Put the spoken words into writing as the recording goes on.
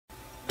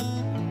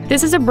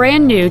This is a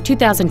brand new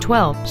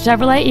 2012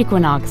 Chevrolet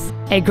Equinox,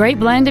 a great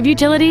blend of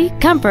utility,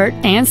 comfort,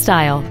 and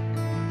style.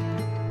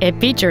 It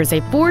features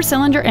a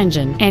 4-cylinder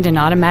engine and an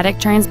automatic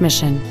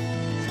transmission.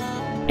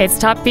 Its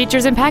top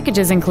features and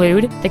packages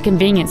include the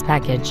convenience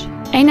package,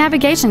 a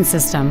navigation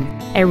system,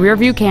 a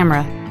rear-view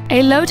camera,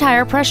 a low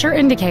tire pressure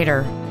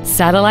indicator,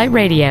 satellite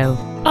radio,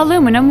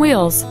 aluminum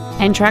wheels,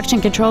 and traction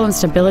control and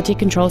stability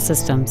control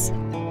systems.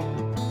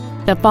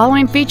 The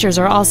following features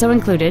are also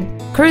included: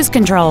 cruise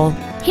control,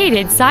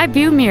 heated side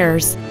view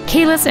mirrors,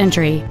 keyless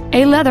entry,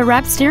 a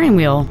leather-wrapped steering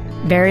wheel,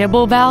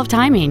 variable valve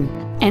timing,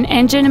 an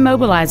engine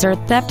immobilizer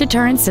theft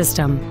deterrent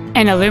system,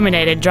 an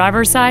illuminated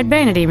driver's side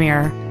vanity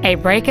mirror, a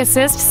brake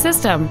assist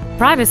system,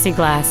 privacy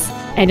glass,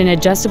 and an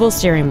adjustable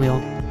steering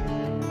wheel.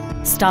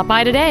 Stop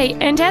by today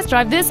and test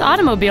drive this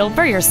automobile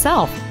for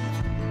yourself.